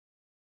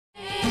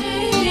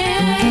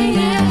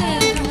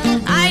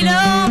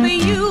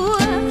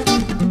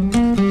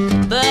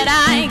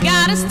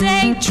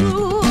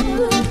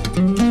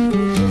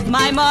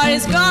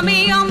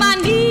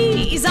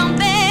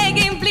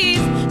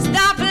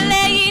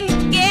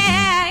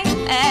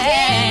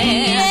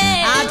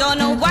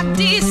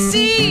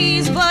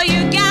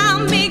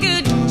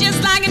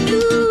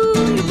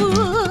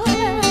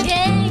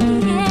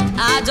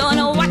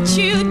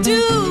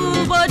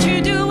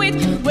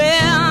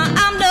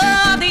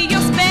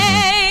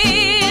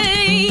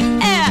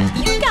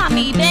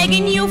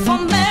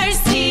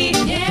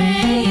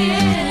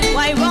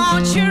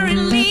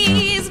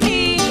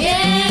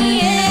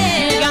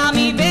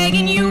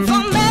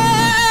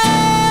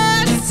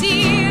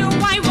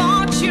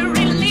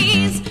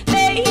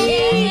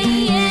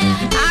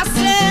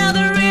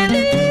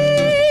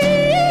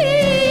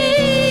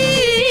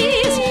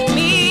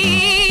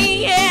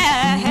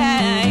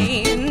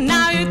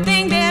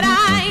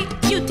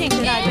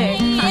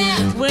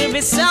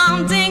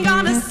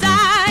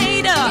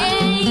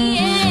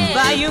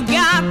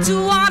to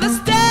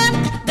understand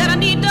that I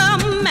need a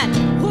man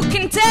who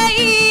can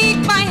take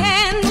my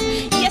hand.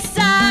 Yes,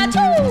 I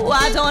do.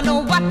 I don't know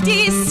what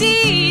this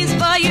is,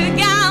 but you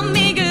got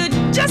me good,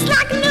 just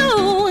like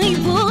new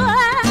would.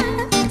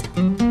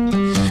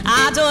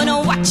 I don't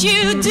know what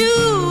you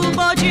do,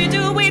 but you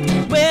do it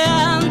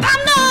well.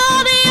 I'm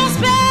not your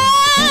spell.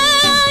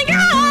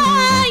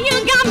 Yeah,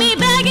 you got me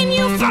begging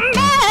you for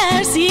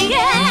mercy.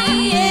 Yeah,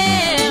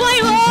 yeah. Why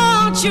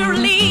won't you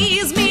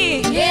release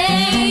me?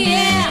 Yeah,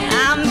 yeah.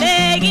 I'm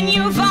begging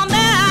you for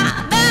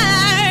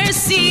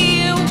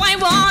mercy. Why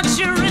won't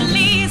you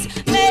release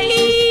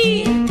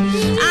me?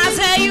 I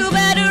say you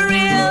better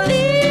release.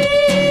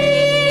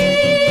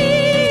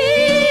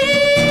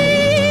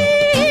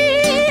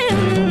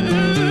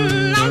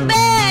 I'm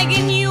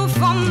begging you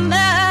for mercy.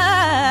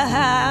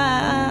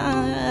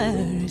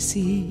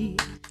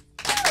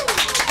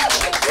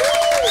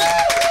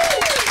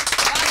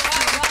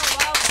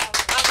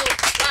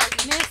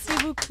 Merci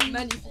beaucoup.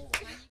 Magnifique.